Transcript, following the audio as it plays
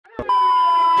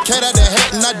cat out the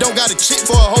hat, and I don't got a chick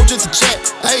for a hoe just to chat.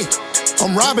 Hey,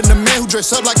 I'm robbing the man who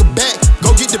dress up like a bat.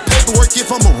 Go get the paperwork if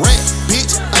I'm a rat,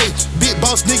 bitch. Hey, big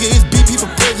boss nigga is BP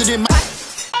for president.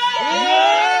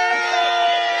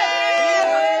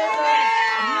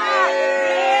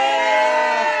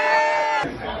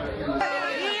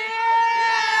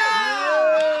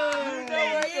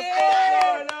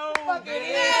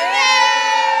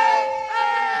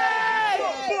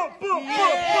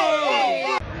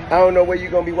 I don't know where you're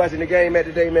going to be watching the game at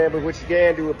today, man, but what you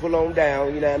can do is pull on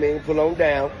down, you know what I mean? Pull on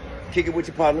down, kick it with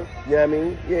your partner, you know what I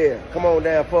mean? Yeah, come on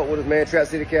down, fuck with us, man. Trap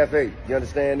City Cafe, you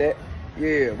understand that?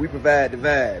 Yeah, we provide the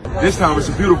vibe. This time it's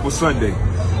a beautiful Sunday,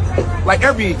 like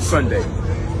every Sunday.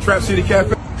 Trap City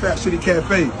Cafe, Trap City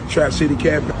Cafe, Trap City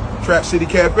Cafe, Trap City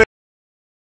Cafe.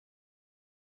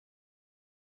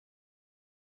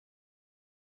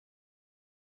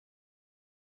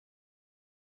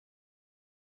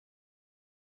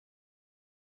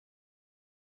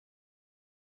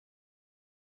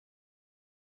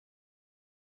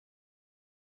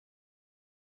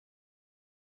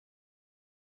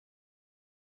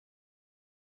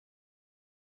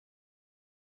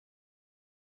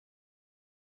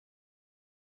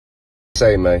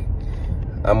 Say, man,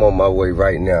 I'm on my way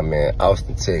right now, man.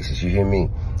 Austin, Texas. You hear me?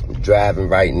 I'm driving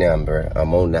right now, bro.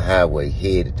 I'm on the highway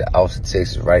headed to Austin,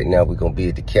 Texas right now. We're going to be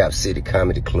at the Cap City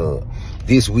Comedy Club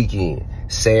this weekend,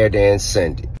 Saturday and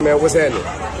Sunday. Man, what's happening?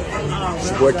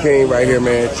 It's your boy King right here,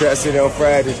 man. Trap City on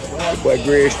Friday. Your boy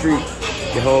Greg Street.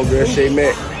 Your homegirl Shay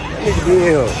Mack. Nigga be in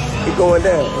here. He going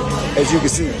down, as you can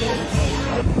see.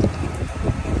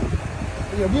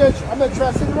 Yeah, I'm at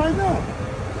Trap City right now.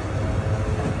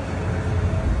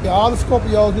 Yeah, all the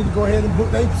Scorpios need to go ahead and book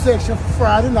their section for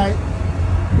Friday night.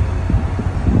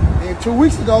 And 2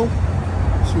 weeks ago,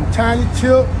 some Tiny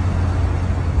Tip,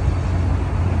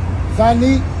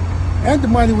 Zanique, and the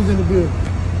money was in the building.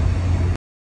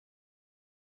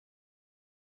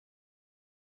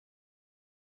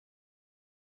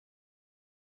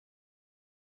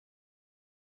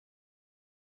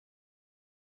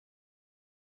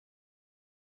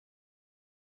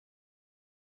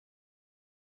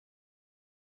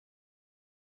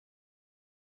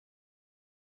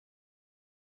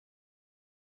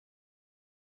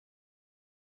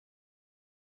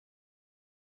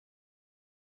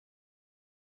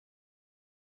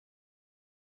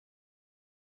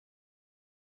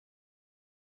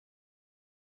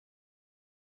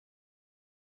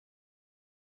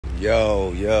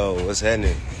 Yo, what's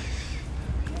happening?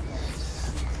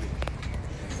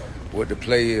 What the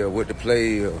play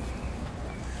here?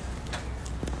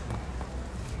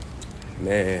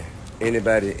 Man,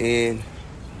 anybody in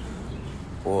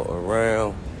or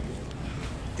around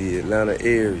the Atlanta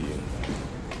area,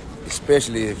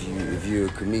 especially if you're a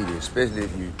comedian, especially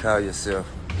if you call yourself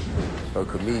a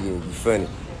comedian, you funny.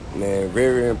 Man,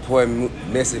 very important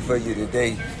message for you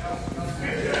today.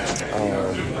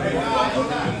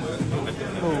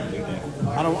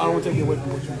 I don't want to take it away from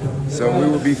what you're doing. So we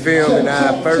will be filming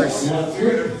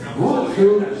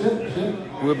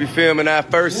our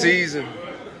first season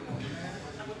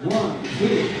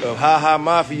of Ha Ha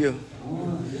Mafia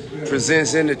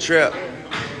presents In the Trap.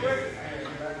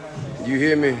 You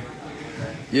hear me?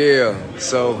 Yeah.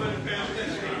 So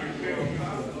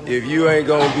if you ain't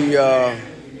gonna be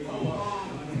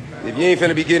if you ain't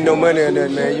finna be getting no money or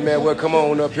nothing, man, you may well come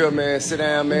on up here, man. Sit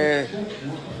down, man.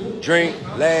 Drink,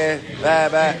 laugh,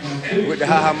 vibe out with the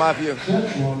Ha Ha Mafia.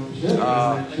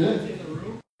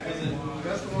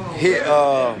 Hit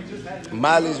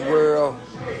Molly's World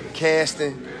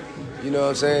casting, you know what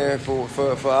I'm saying,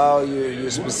 for all your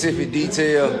specific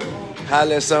detail.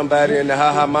 Holler at somebody in the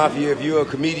Ha Ha Mafia if you're a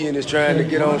comedian that's trying to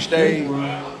get on stage.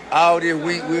 All this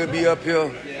week we'll be up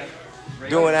here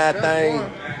doing our thing.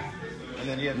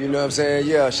 You know what I'm saying?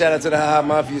 Yeah, shout out to the Ha Ha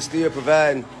Mafia, still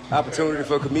providing opportunity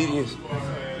for comedians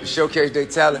to showcase their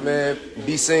talent, man,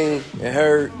 be seen and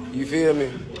heard, you feel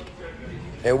me?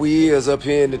 And we is up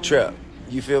here in the trap,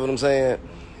 you feel what I'm saying?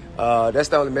 That's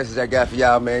the only message I got for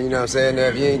y'all, man, you know what I'm saying? Now,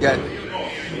 if you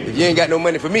ain't got no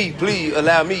money for me, please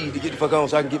allow me to get the fuck on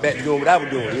so I can get back to doing what I was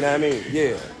doing, you know what I mean?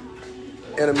 Yeah,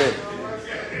 in a minute.